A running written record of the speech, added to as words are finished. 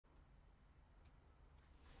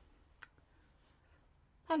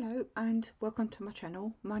Hello and welcome to my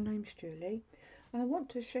channel. My name's Julie and I want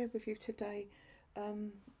to share with you today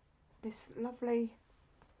this lovely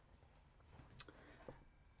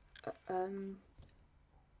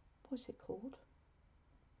what's it called?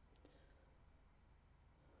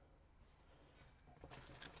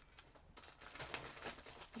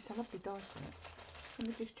 It's a lovely die set. Let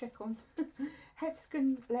me just check on.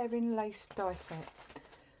 Hexagon layering lace die set.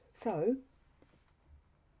 So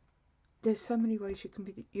there's so many ways you can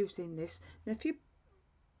be using this. Now if you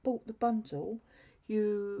bought the bundle,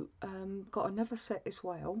 you got another set as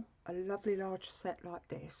well, a lovely large set like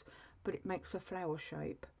this, but it makes a flower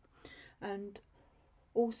shape. And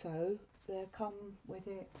also they come with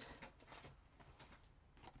it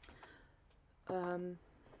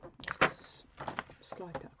let's just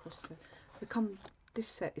slide that across there. They come this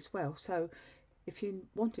set as well, so if you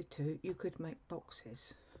wanted to you could make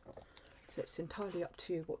boxes, so it's entirely up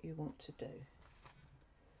to you what you want to do.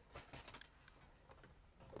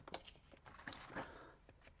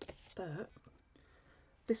 But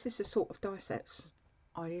this is the sort of die sets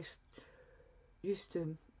I used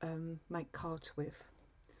to make cards with.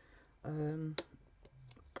 I've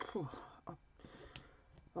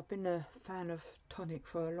been a fan of Tonic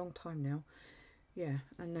for a long time now, yeah,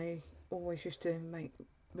 and they always used to make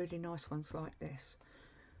really nice ones like this.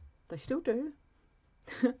 They still do.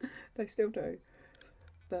 They still do,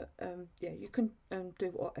 but yeah, you can do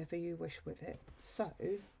whatever you wish with it. So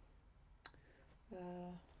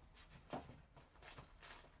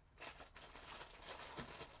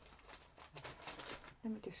let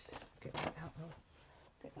me just get that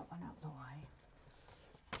one out of the way.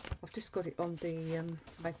 I've just got it on the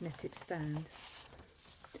magnetic stand.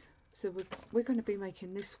 So we're going to be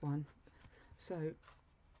making this one. So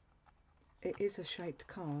it is a shaped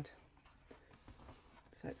card.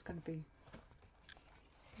 So it's going to be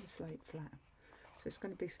this laid flat. So it's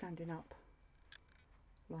going to be standing up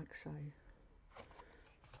like so.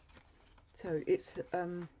 So it's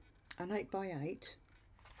an 8x8.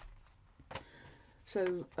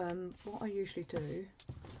 So what I usually do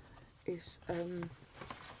is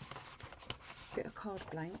get a card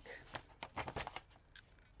blank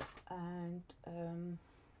and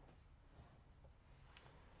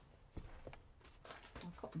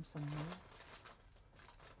I've got them somewhere.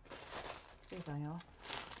 Here they are.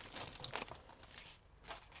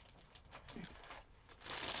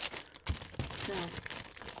 Now,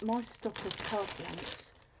 my stock of card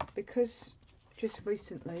blanks, because just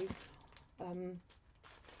recently,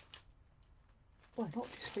 well, not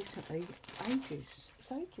just recently, ages.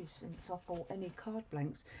 It's ages since I bought any card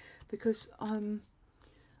blanks, because I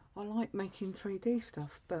like making 3D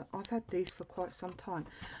stuff, but I've had these for quite some time,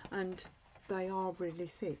 and they are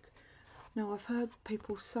really thick. Now, I've heard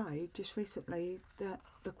people say just recently that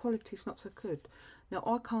the quality's not so good. Now,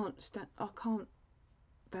 I can't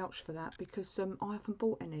vouch for that, because I haven't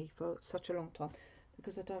bought any for such a long time,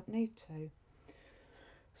 because I don't need to.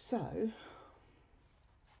 So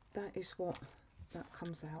that is what that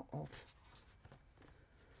comes out of.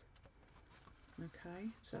 Okay,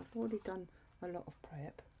 so I've already done a lot of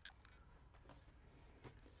prep,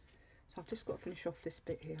 so I've just got to finish off this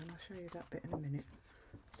bit here, and I'll show you that bit in a minute.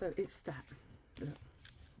 So it's that, look.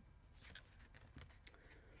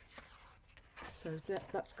 So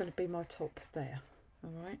that's going to be my top there.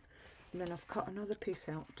 Alright, and then I've cut another piece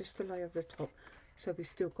out just to lay over the top, so we've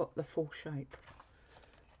still got the full shape.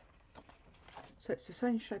 So it's the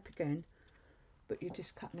same shape again, but you're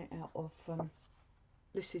just cutting it out of,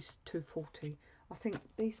 this is 240. I think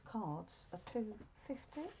these cards are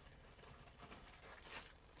 250?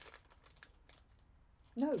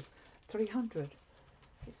 No, 300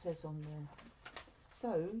 it says on there.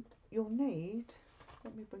 So you'll need,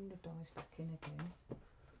 let me bring the dies back in again.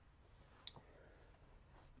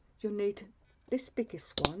 You'll need this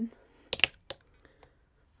biggest one,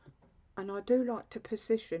 and I do like to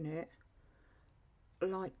position it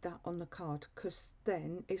like that on the card, because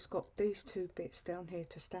then it's got these two bits down here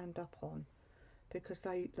to stand up on, because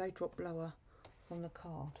they drop lower on the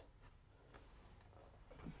card.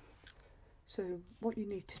 So what you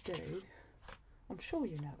need to do, I'm sure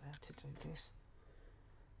you know how to do this,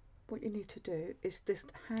 what you need to do is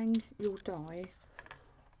just hang your die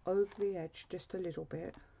over the edge just a little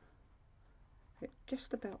bit. It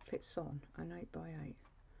just about fits on an 8x8,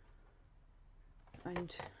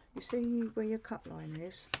 and you see where your cut line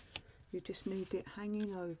is, you just need it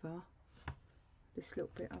hanging over this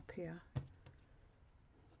little bit up here.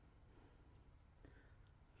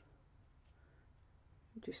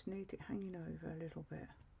 You just need it hanging over a little bit,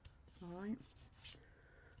 alright,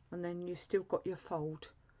 and then you've still got your fold,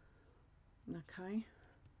 okay,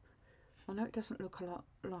 I know it doesn't look a lot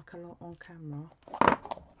like a lot on camera.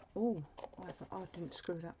 Oh, I didn't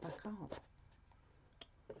screw that back up.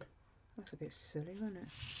 That's a bit silly, isn't it?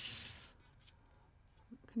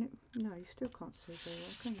 Can it? No, you still can't see very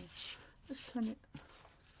well, can you? Let's turn it.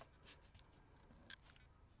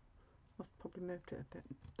 I've probably moved it a bit.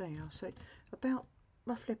 There you are. So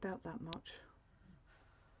roughly about that much.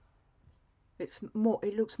 It's more.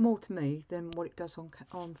 It looks more to me than what it does on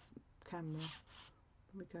camera.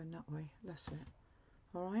 We're going that way. That's it.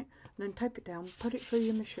 All right. And then tape it down. Put it through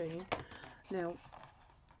your machine. Now,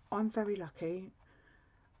 I'm very lucky.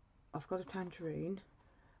 I've got a tangerine,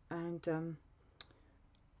 and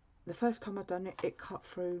the first time I done it, it cut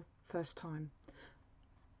through first time.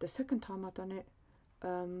 The second time I done it,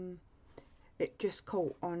 it just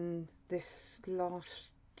caught on this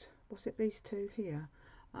last. Was it these two here?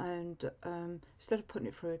 And instead of putting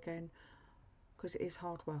it through again, because it is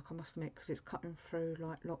hard work, I must admit, because it's cutting through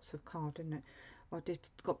like lots of card, isn't it? I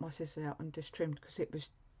got my scissors out and just trimmed, because it was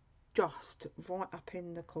just right up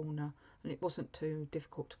in the corner and it wasn't too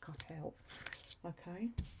difficult to cut out. Okay,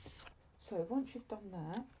 so once you've done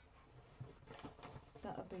that,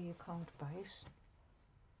 that'll be your card base.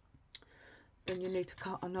 Then you need to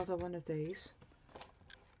cut another one of these,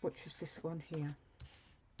 which is this one here.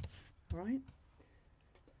 Right,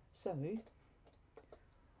 so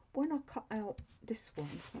when I cut out this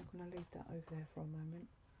one, I'm going to leave that over there for a moment.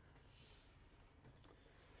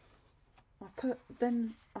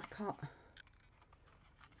 Then I cut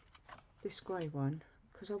this grey one,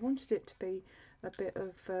 because I wanted it to be a bit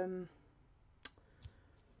of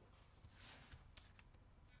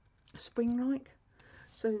spring-like.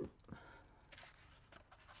 So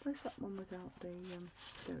where's that one without the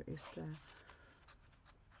there it is there.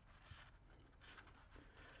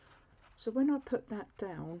 So when I put that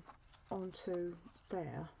down onto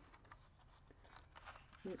there,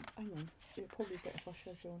 hang on, it'd probably be better if I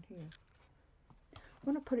showed you on here.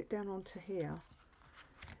 When I put it down onto here,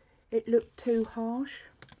 it looked too harsh.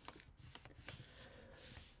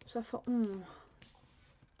 So I thought,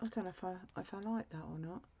 I don't know if I like that or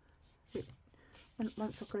not.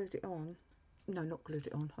 Once I glued it on, no, not glued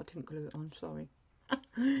it on, I didn't glue it on, sorry.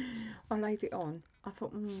 I laid it on, I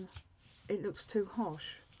thought, it looks too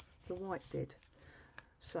harsh, the white did.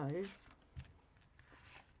 So,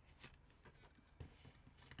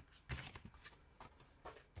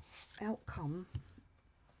 out come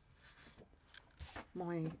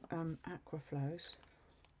my aqua flows.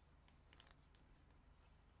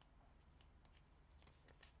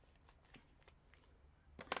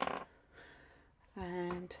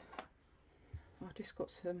 And I've just got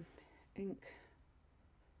some ink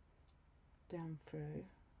down through.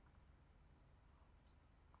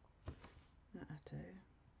 That'll do.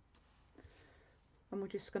 And we're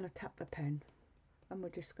just going to tap the pen, and we're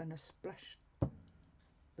just going to splash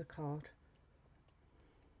the card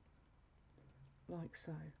like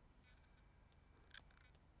so.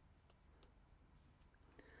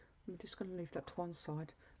 I'm just going to leave that to one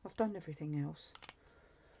side. I've done everything else.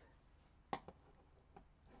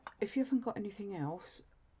 If you haven't got anything else,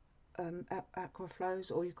 aqua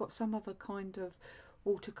flows, or you've got some other kind of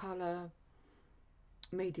watercolour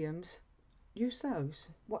mediums, use those.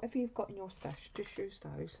 Whatever you've got in your stash, just use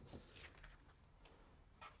those.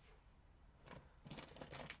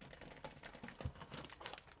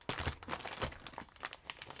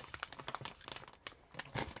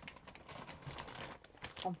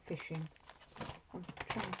 I'm fishing. I'm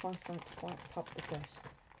trying to find something to wipe up the desk.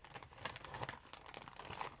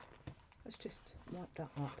 Let's just wipe that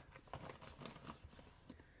up,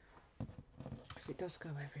 because it does go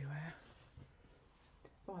everywhere.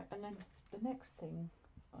 Right, and then the next thing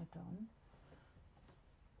I've done,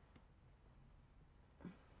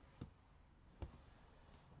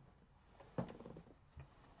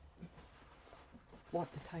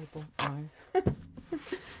 wipe the table. No.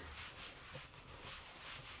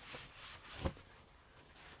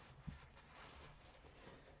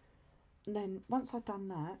 And then once I'd done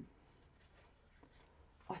that,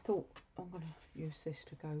 I thought I'm going to use this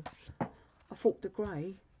to go. I thought the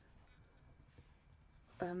grey,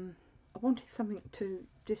 I wanted something to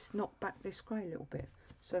just knock back this grey a little bit.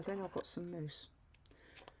 So then I've got some mousse.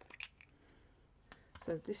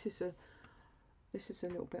 So this is a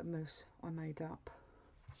little bit of mousse I made up.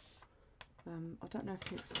 I don't know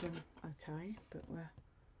if it's okay, but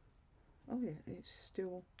oh yeah, it's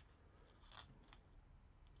still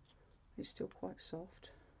quite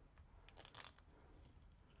soft.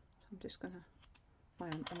 I'm just gonna,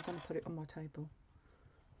 I'm gonna put it on my table.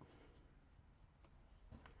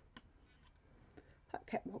 That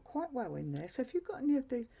kept quite well in there. So if you've got any of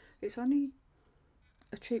these, it's only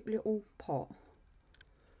a cheap little pot,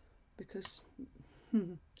 because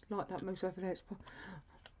like that moves over there.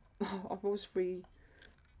 I was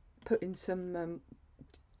putting some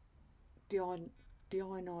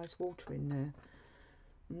deionised water in there,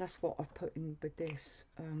 and that's what I've put in with this,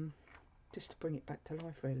 just to bring it back to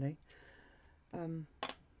life, really.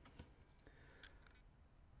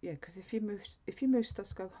 Yeah, because if your mousse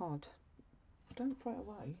does go hard, don't throw it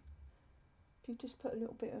away. If you just put a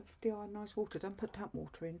little bit of deionised water, don't put tap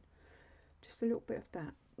water in, just a little bit of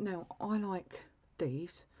that. Now, I like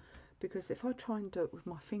these because if I try and do it with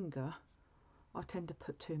my finger, I tend to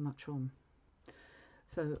put too much on.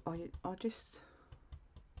 So I just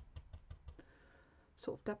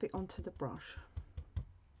sort of dab it onto the brush.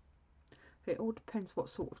 It all depends what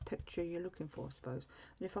sort of texture you're looking for, I suppose.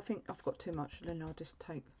 And if I think I've got too much, then I'll just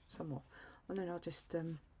take some off, and then I'll just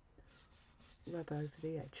rub over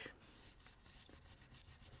the edge.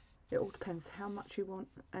 It all depends how much you want,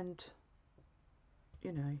 and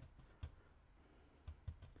you know.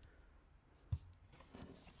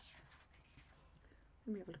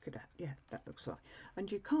 Let me have a look at that. Yeah, that looks like.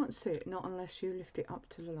 And you can't see it not unless you lift it up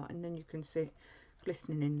to the light, and then you can see it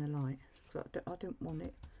glistening in the light. So I don't want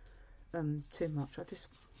it too much. I just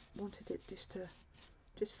wanted it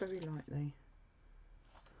just very lightly.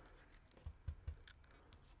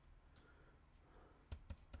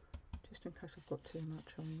 Just in case I've got too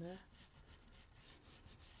much on there.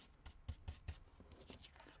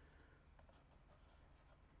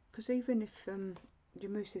 Because even if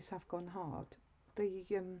your mousses have gone hard, the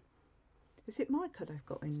is it mica they've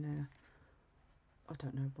got in there? I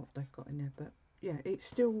don't know what they've got in there, but yeah, it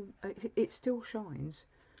still shines,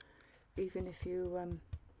 even if you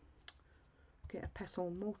get a pestle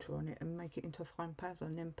and mortar on it and make it into a fine powder,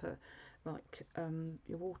 and then put like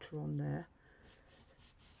your water on there.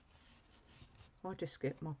 I just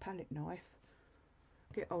get my palette knife,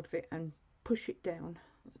 get hold of it and push it down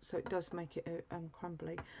so it does make it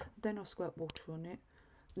crumbly. Then I squirt water on it,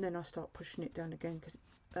 and then I start pushing it down again because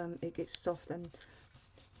it gets soft, and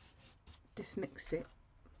just mix it.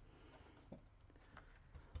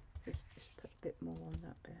 Just put a bit more on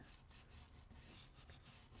that bit.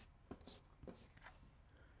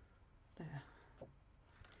 There.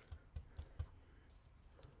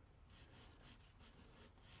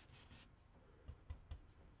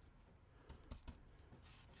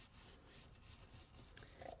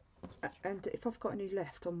 And if I've got any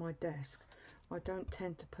left on my desk, I don't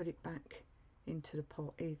tend to put it back into the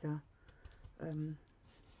pot either,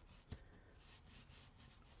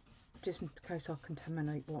 just in case I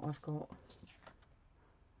contaminate what I've got.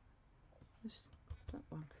 Just that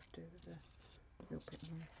one could do with a little bit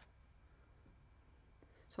more.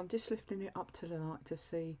 So I'm just lifting it up to the light to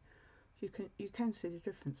see. You can see the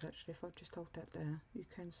difference actually. If I just hold that there, you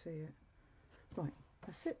can see it. Right,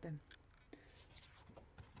 that's it then.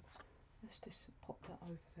 Let's just pop that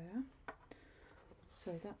over there.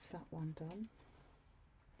 So that's that one done.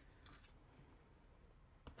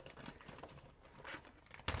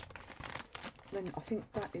 Then I think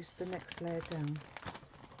that is the next layer down.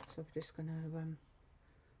 So we're just going to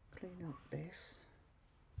clean up this.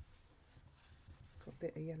 Got a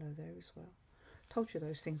bit of yellow there as well. Told you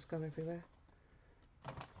those things go everywhere.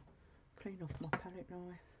 Clean off my palette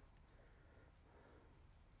knife.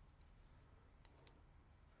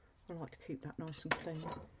 I like to keep that nice and clean.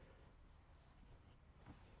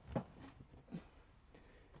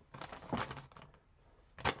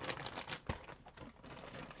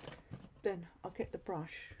 Then I get the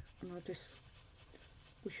brush and I just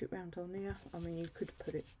push it round on there. I mean, you could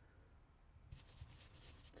put it.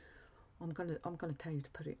 I'm gonna tell you to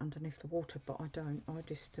put it underneath the water, but I don't. I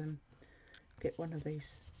just get one of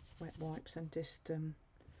these wet wipes and just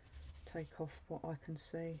take off what I can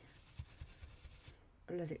see.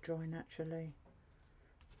 Let it dry naturally.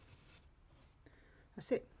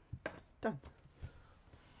 That's it. Done.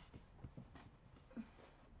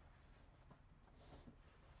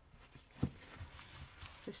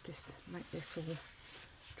 Let's just make this all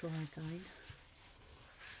dry again.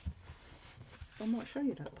 I might show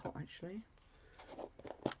you that pot actually.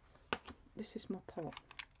 This is my pot.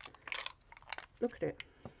 Look at it.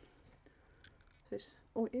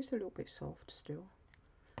 Oh, it is a little bit soft still,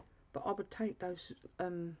 but I would take those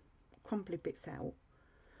crumbly bits out,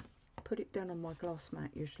 put it down on my glass mat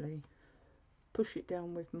usually, push it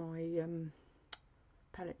down with my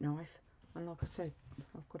palette knife, and like I said,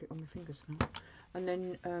 I've got it on my fingers now, and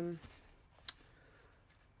then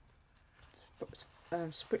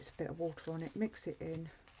spritz a bit of water on it, mix it in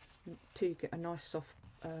till you get a nice soft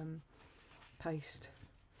paste,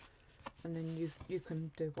 and then you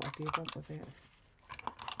can do whatever you want with it.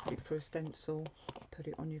 Put it through a stencil,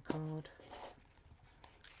 put it on your card.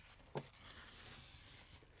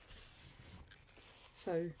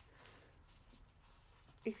 So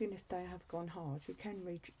even if they have gone hard, you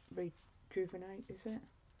can rejuvenate, is it?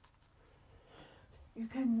 You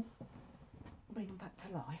can bring them back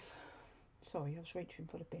to life. Sorry, I was reaching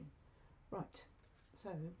for the bin. Right, so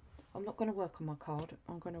I'm not going to work on my card,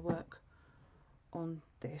 I'm going to work on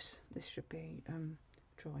this. This should be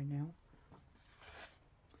dry now.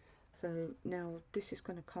 So now this is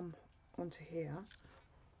going to come onto here,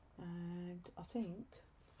 and I think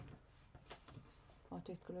I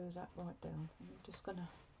did glue that right down. I'm just going to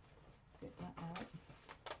get that out.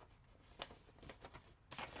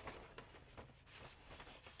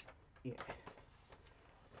 Yeah,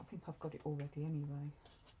 I think I've got it already anyway.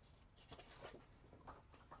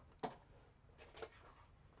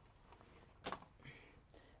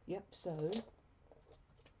 Yep, so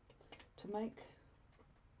to make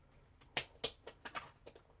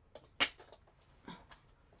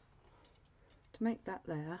that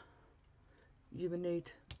layer, you will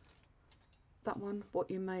need that one, what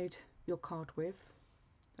you made your card with,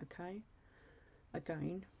 okay,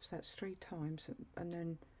 again, so that's 3 times, and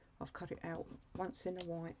then I've cut it out once in the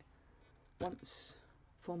white, once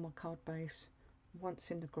for my card base, once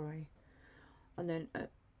in the grey, and then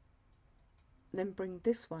bring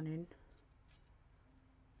this one in,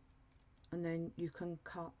 and then you can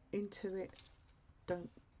cut into it. Don't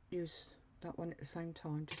use that one at the same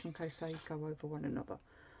time, just in case they go over one another,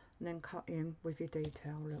 and then cut in with your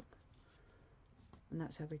detail, look, and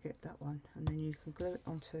that's how we get that one, and then you can glue it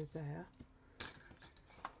onto there.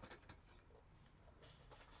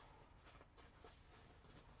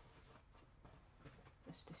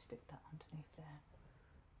 Let's just stick that underneath there.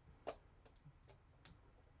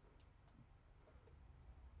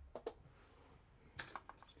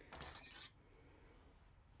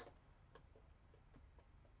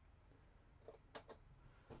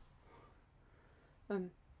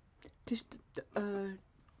 Just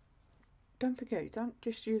don't forget, don't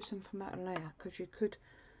just use them from that layer, because you could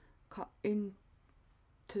cut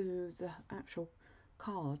into the actual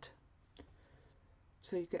card,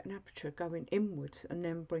 so you get an aperture going inwards and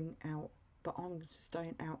then bring out, but I'm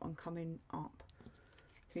staying out and coming up,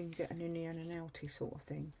 so you can get an innie and an outie sort of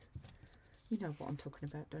thing. You know what I'm talking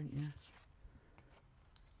about, don't you?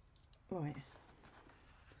 Right,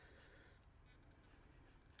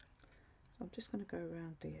 so I'm just going to go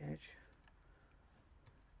around the edge.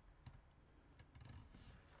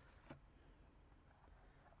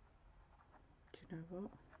 Do you know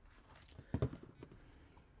what?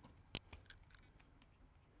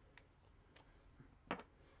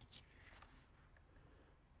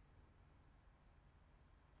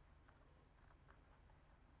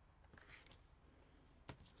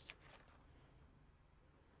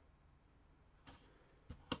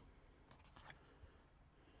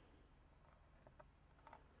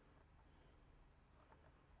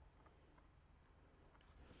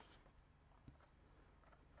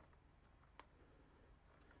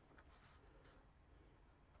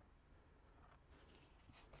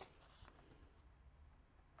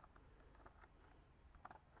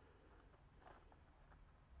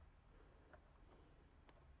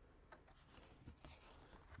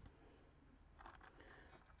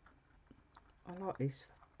 I like these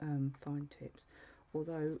fine tips,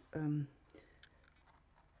 although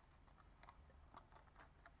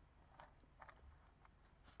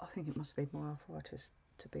I think it must be my arthritis,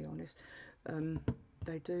 to be honest.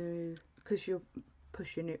 They do, because you're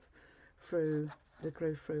pushing it through the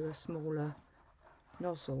glue through a smaller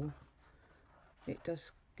nozzle, it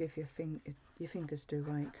does give your fingers do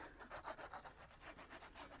ache.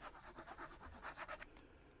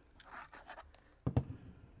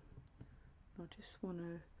 I just want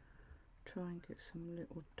to try and get some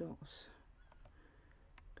little dots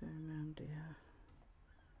going around here.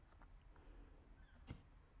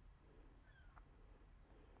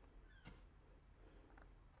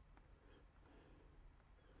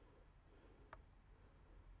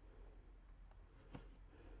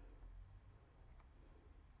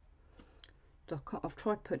 I've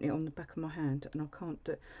tried putting it on the back of my hand and I can't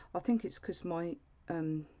do it. I think it's because my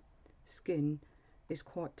skin is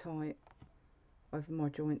quite tight over my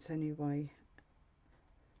joints anyway.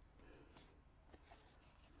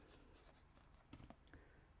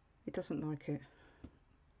 It doesn't like it.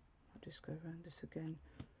 I'll just go around this again.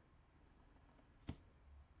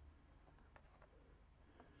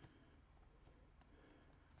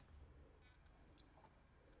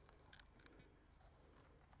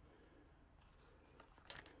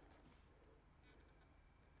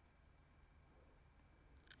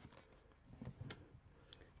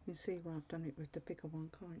 can see where I've done it with the bigger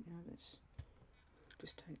one, can't you? Let's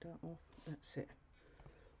just take that off. That's it.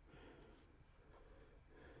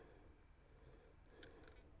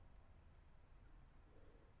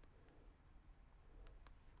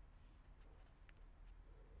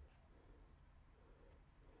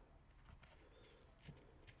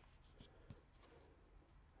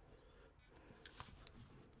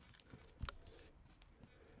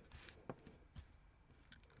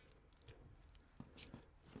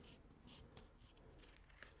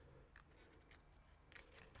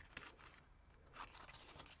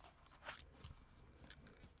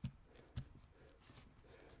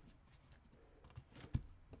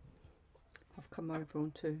 Come over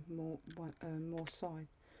onto more side.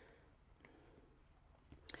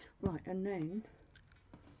 Right, and then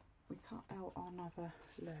we cut out another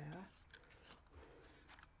layer.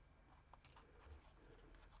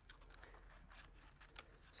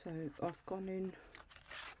 So I've gone in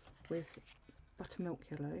with buttermilk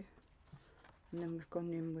yellow, and then we've gone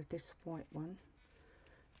in with this white one.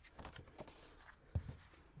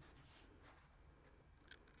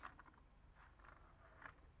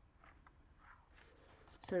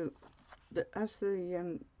 So as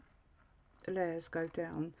the layers go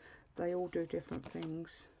down, they all do different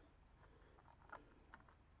things.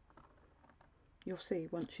 You'll see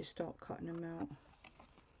once you start cutting them out.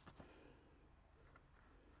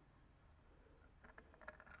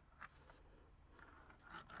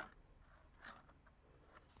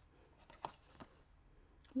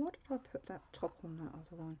 Why did I put that top on that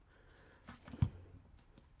other one?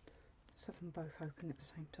 Let's have them both open at the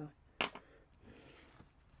same time.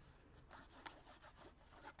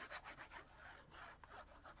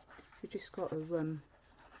 You just got to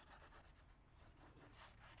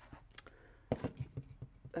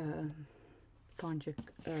find your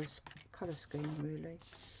colour scheme really.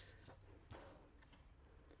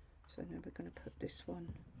 So now we're going to put this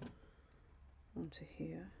one onto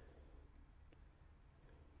here.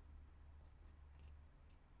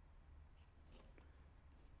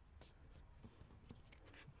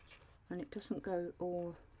 And it doesn't go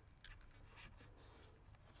all,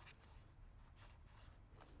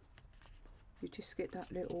 you just get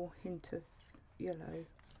that little hint of yellow.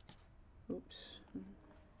 Oops.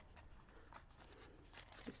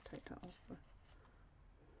 Just take that off.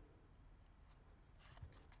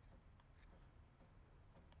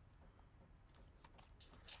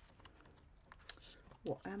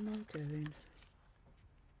 What am I doing?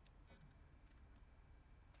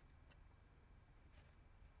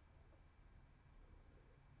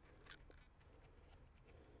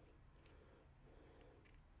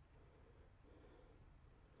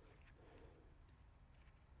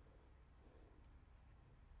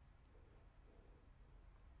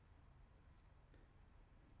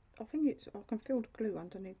 I think it's, I can feel the glue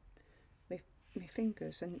underneath my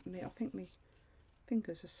fingers, and I think my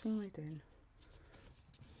fingers are sliding.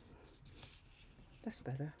 That's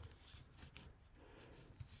better.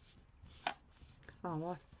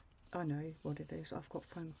 Oh, I know what it is. I've got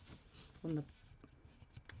foam on the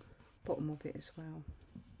bottom of it as well.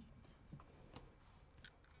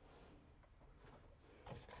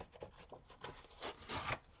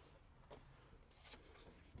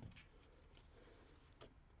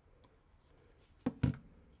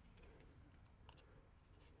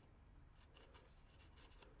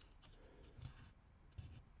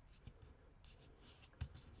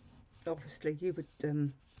 Obviously you would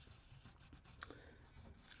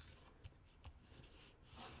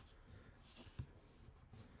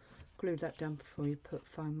glue that down before you put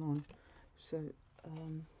foam on. So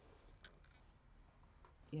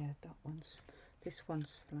yeah, this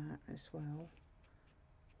one's flat as well.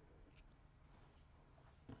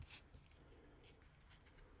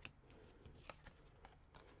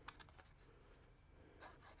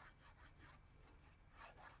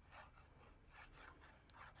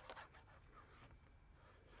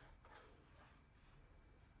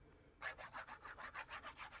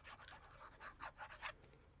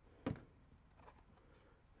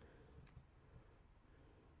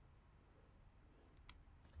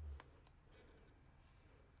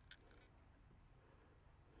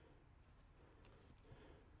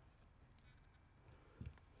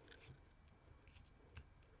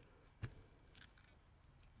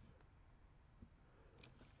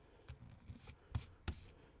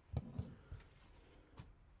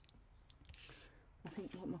 I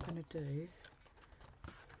think what I'm going to do,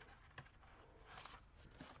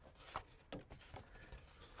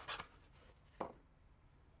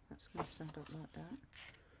 that's going to stand up like that.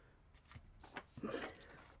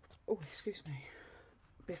 Oh, excuse me.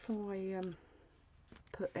 Before I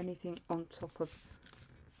put anything on top of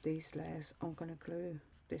these layers, I'm going to glue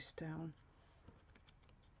this down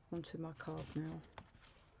onto my card now.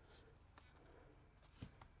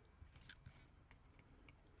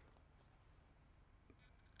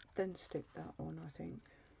 Then stick that on, I think.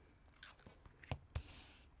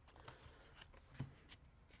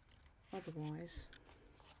 Otherwise,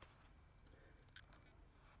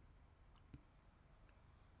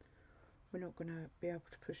 we're not going to be able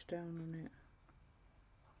to push down on it.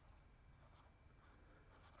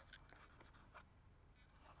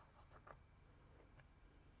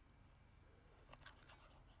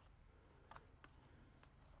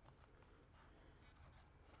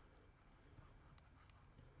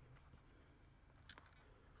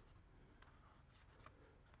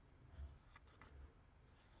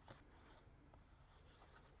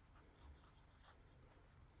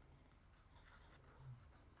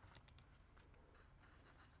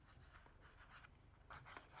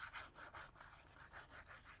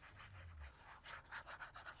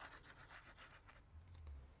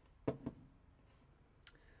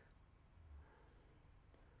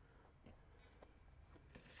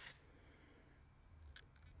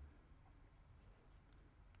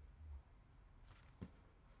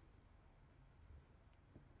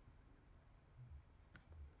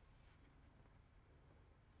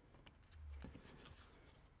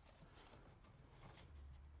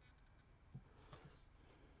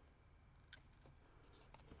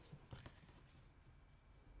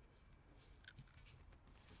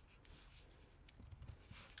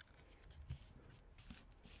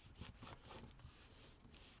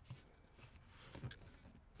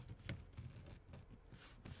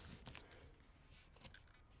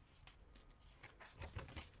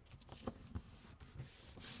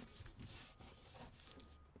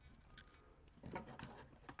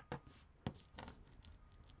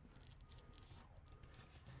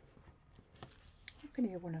 I can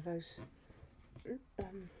hear one of those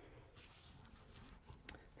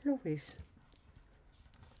lorries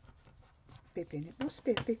bibbing. It must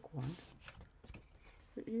be a big one.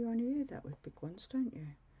 But you only hear that with big ones, don't you?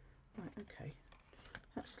 Right, okay.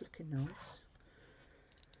 That's looking nice.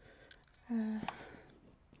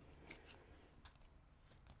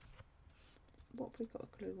 What have we got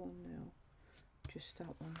to glue on now? Just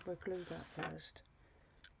that one. We'll glue that first.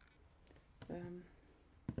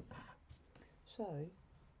 So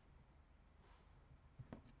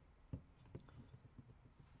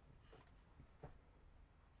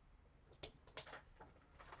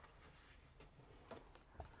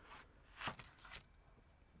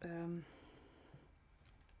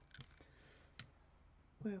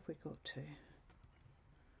where have we got to?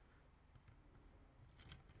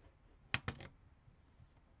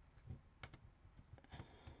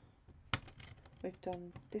 We've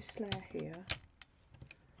done this layer here,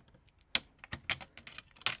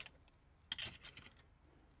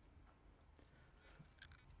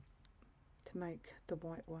 to make the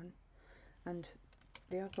white one, and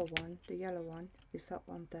the other one, the yellow one, is that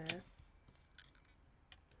one there.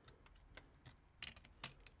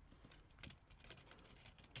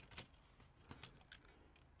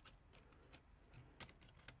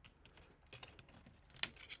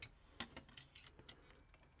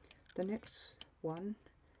 The next one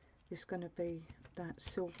is going to be that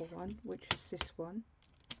silver one, which is this one.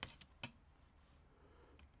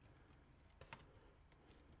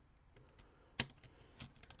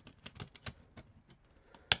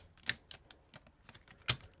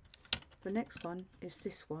 The next one is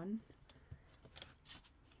this one,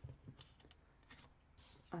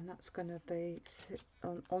 and that's going to be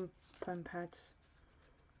on foam pads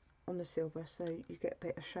on the silver, so you get a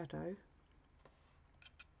bit of shadow.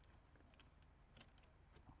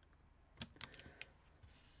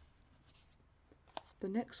 The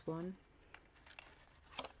next one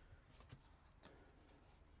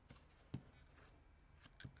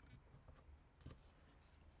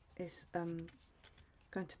is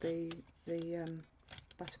going to be the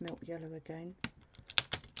buttermilk yellow again,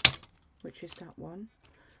 which is that one.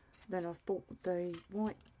 Then I've brought the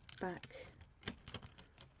white back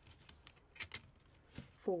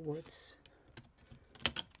forwards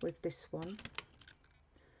with this one.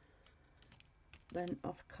 Then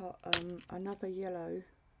I've cut another yellow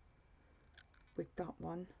with that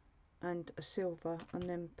one and a silver, and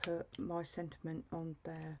then put my sentiment on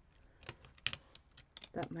there.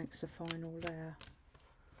 That makes the final layer,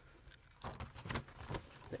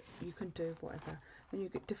 but you can do whatever, and you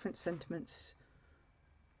get different sentiments.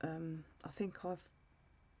 I think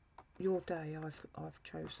your day I've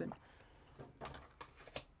chosen.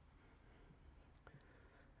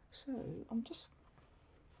 So I'm just,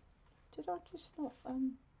 did I just not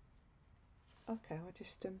Okay, I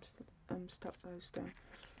just stuck those down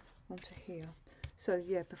onto here. So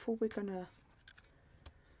yeah, before I'm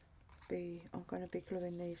gonna be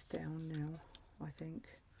gluing these down now, I think,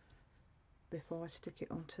 before I stick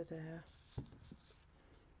it onto there.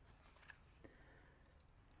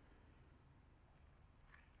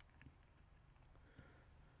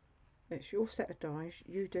 It's your set of dies,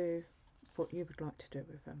 you do what you would like to do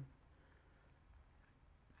with them.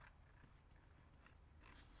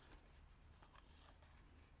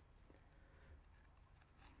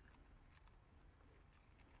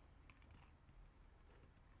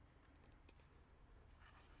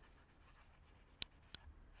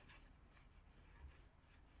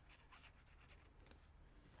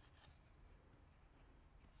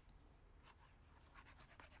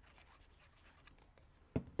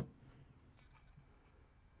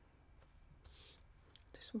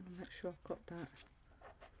 Just want to make sure I've got that.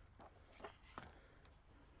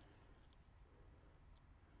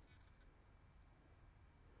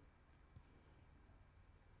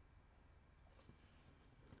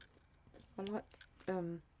 I like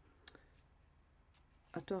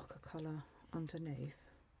a darker colour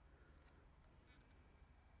underneath,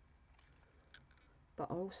 but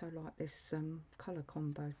I also like this colour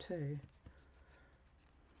combo too.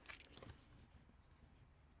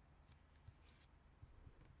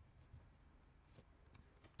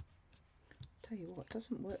 Tell you what, it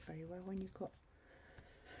doesn't work very well when you've got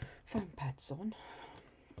foam pads on.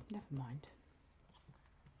 Never mind.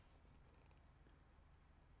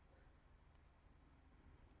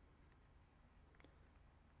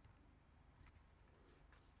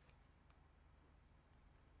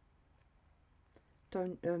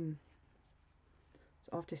 Don't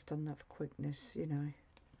I've just done that for quickness, you know,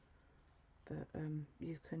 but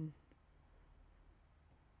you can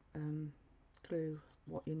glue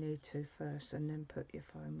what you need to first and then put your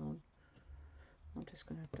foam on. I'm just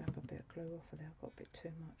going to dab a bit of glue off of there. I've got a bit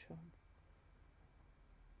too much on.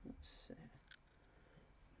 That's it.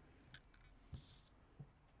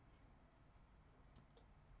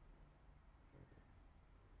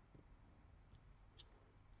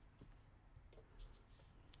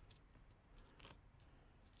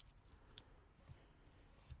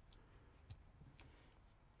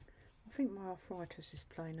 I think my arthritis is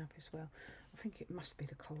playing up as well. I think it must be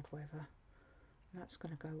the cold weather. That's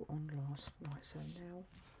going to go on last. Right, so now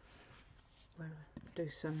we'll do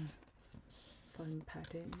some foam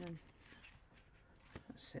padding and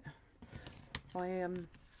that's it. I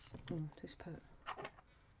just put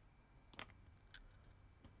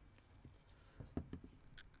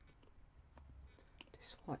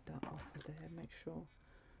just wipe that off of there, make sure.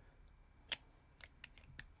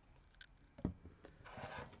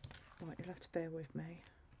 Right, you'll have to bear with me.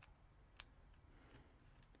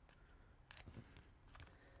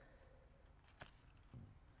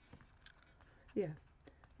 Yeah,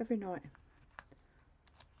 every night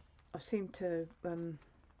I seem to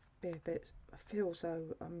be a bit, I feel as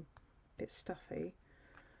though I'm a bit stuffy,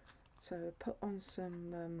 so put on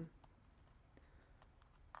some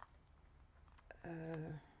I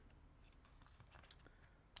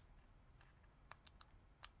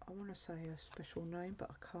want to say a special name but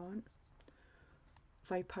I can't.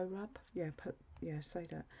 Vapor rub, say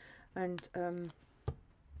that, and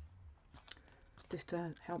just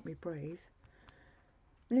to help me breathe.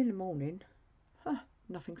 And in the morning,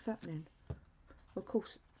 nothing's happening. Of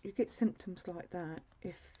course, you get symptoms like that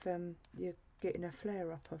if you're getting a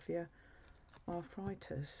flare up of your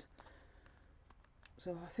arthritis.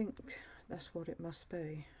 So I think that's what it must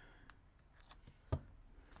be.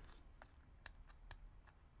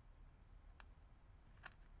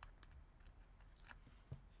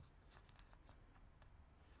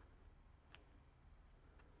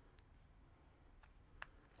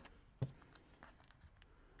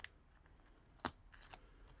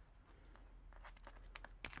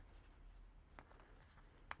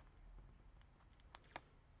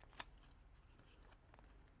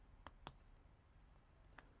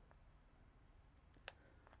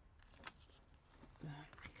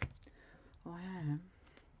 I am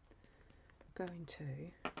going to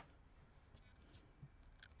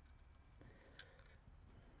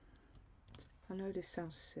I know this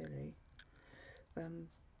sounds silly, but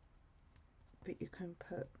you can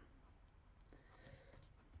put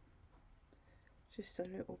just a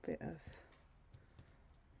little bit of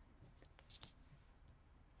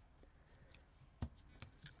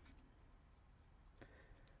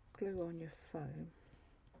glue on your foam,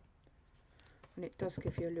 and it does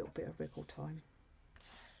give you a little bit of wriggle time,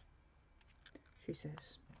 she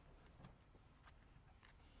says.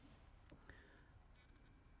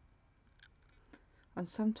 And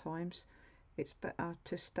sometimes it's better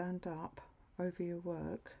to stand up over your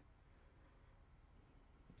work.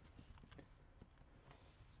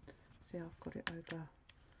 See, I've got it over,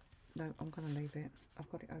 no, I'm going to leave it.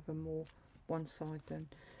 I've got it over more one side than,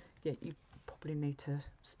 yeah, you probably need to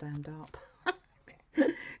stand up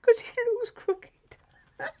because it looks crooked.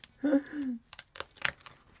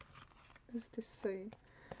 Let's just see.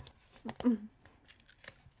 It's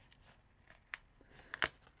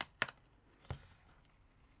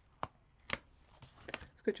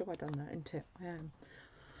a good job I done that, isn't it? I am.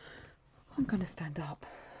 I'm going to stand up.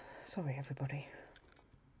 Sorry, everybody.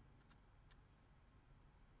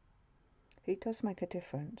 It does make a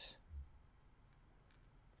difference.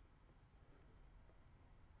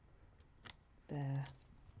 There.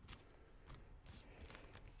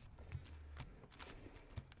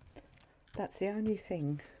 That's the only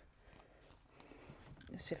thing.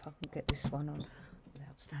 Let's see if I can get this one on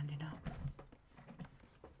without standing up.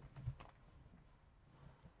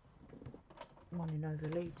 I'm running over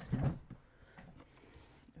leads now.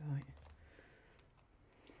 Right.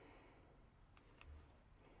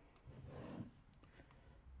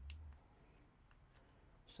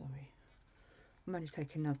 Sorry. I'm only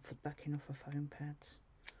taking the backing off of foam pads.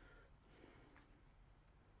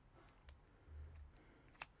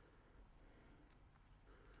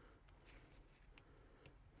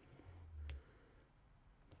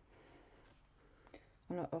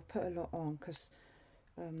 And I've put a lot on because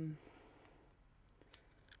I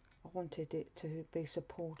wanted it to be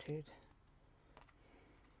supported.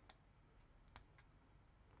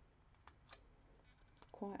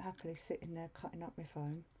 Quite happily sitting there cutting up my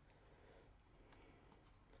foam.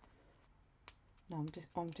 No,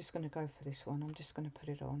 I'm just going to go for this one. I'm just going to put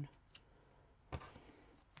it on.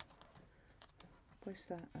 Where's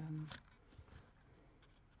that?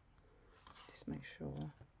 Just make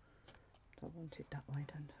sure. I want it that way,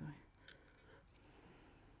 don't I?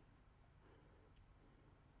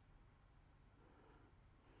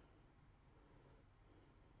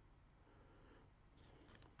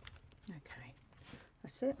 Okay,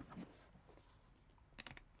 that's it.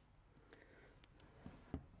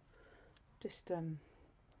 Just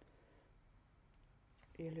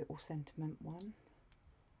your little sentiment one.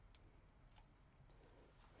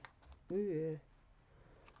 Ooh.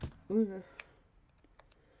 Ooh.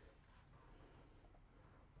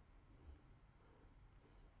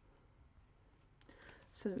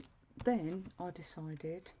 So then I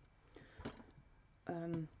decided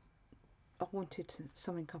I wanted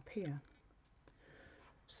something up here.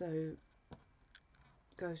 So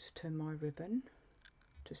goes to my ribbon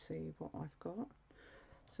to see what I've got.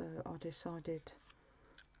 So I decided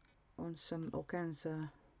on some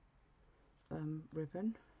organza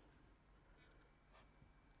ribbon.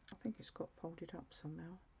 I think it's got folded up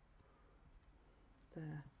somehow.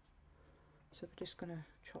 There. So we're just going to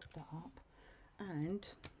chop that up. And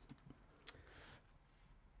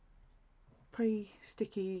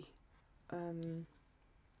pre-sticky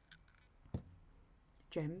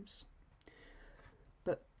gems,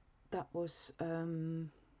 but that was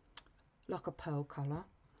like a pearl colour.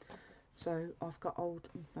 So I've got old,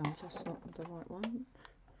 no, that's not the right one.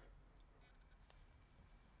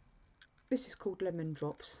 This is called Lemon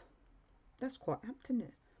Drops. That's quite apt, isn't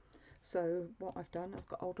it? So what I've done, I've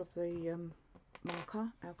got hold of the marker,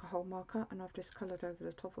 alcohol marker, and I've just coloured over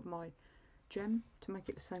the top of my gem to make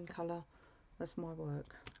it the same colour as my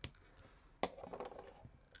work.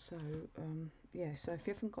 So yeah, so if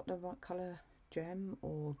you haven't got the right colour gem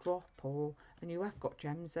or drop, or and you have got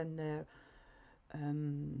gems and they're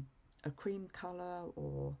a cream colour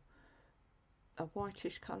or a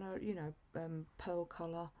whitish colour, you know, pearl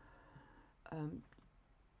colour,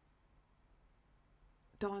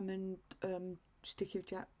 diamond sticky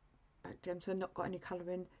back gems are not got any colour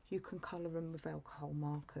in, you can colour them with alcohol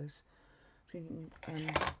markers. So you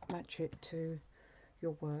can match it to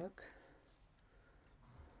your work.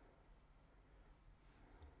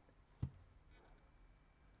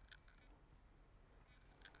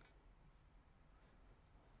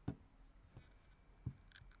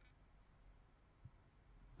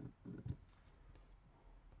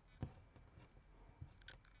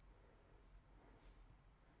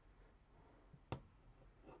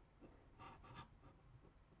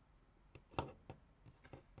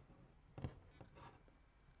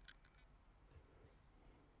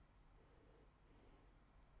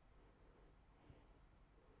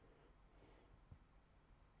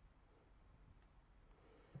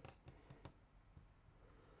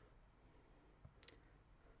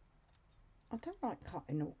 I don't like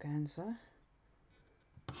cutting organza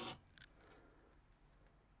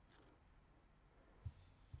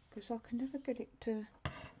because I can never get it to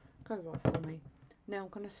go right for me. Now I'm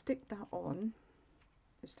going to stick that on.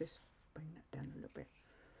 Let's just bring that down a little bit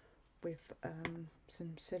with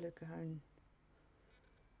some silicone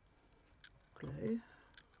glue.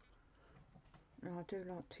 Now I do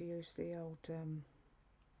like to use the old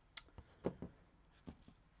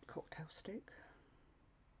cocktail stick.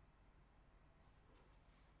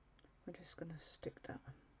 I'm just going to stick that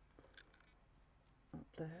up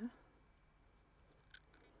there.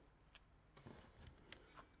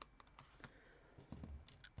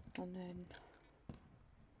 And then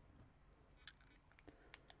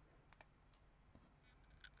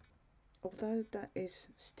although that is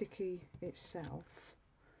sticky itself,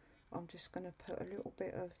 I'm just going to put a little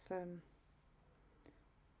bit of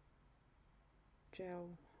gel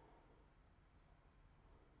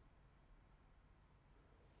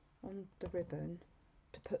on the ribbon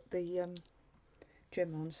to put the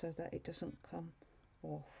gem on so that it doesn't come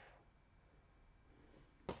off.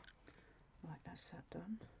 Right, that's that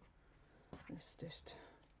done. Let's just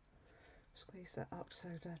squeeze that up so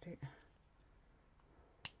that it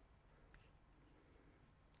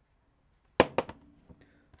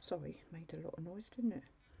made a lot of noise, didn't it?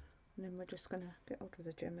 And then we're just going to get hold of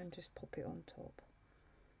the gem and just pop it on top.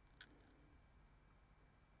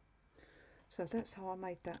 So that's how I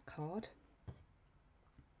made that card.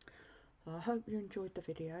 I hope you enjoyed the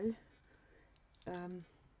video, and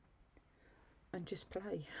just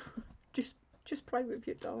play. just play with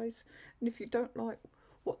your dies, and if you don't like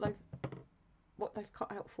what they've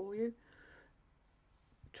cut out for you,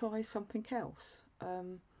 try something else.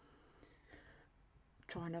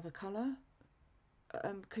 Try another colour,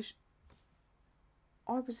 because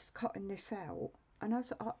I was cutting this out, and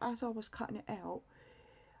as I was cutting it out,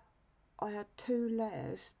 I had two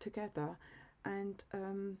layers together, and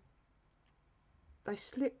they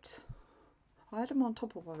slipped. I had them on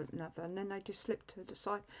top of one another, and then they just slipped to the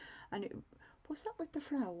side. And it was that with the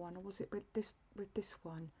flower one, or was it with this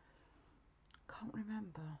one? Can't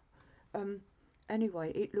remember.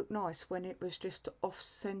 Anyway, it looked nice when it was just off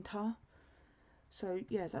centre. So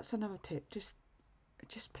yeah, that's another tip. Just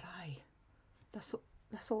play. That's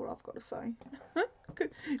all I've got to say.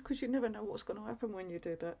 Because you never know what's going to happen when you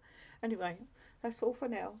do that. Anyway, that's all for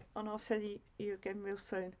now, and I'll see you again real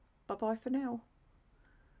soon. Bye bye for now.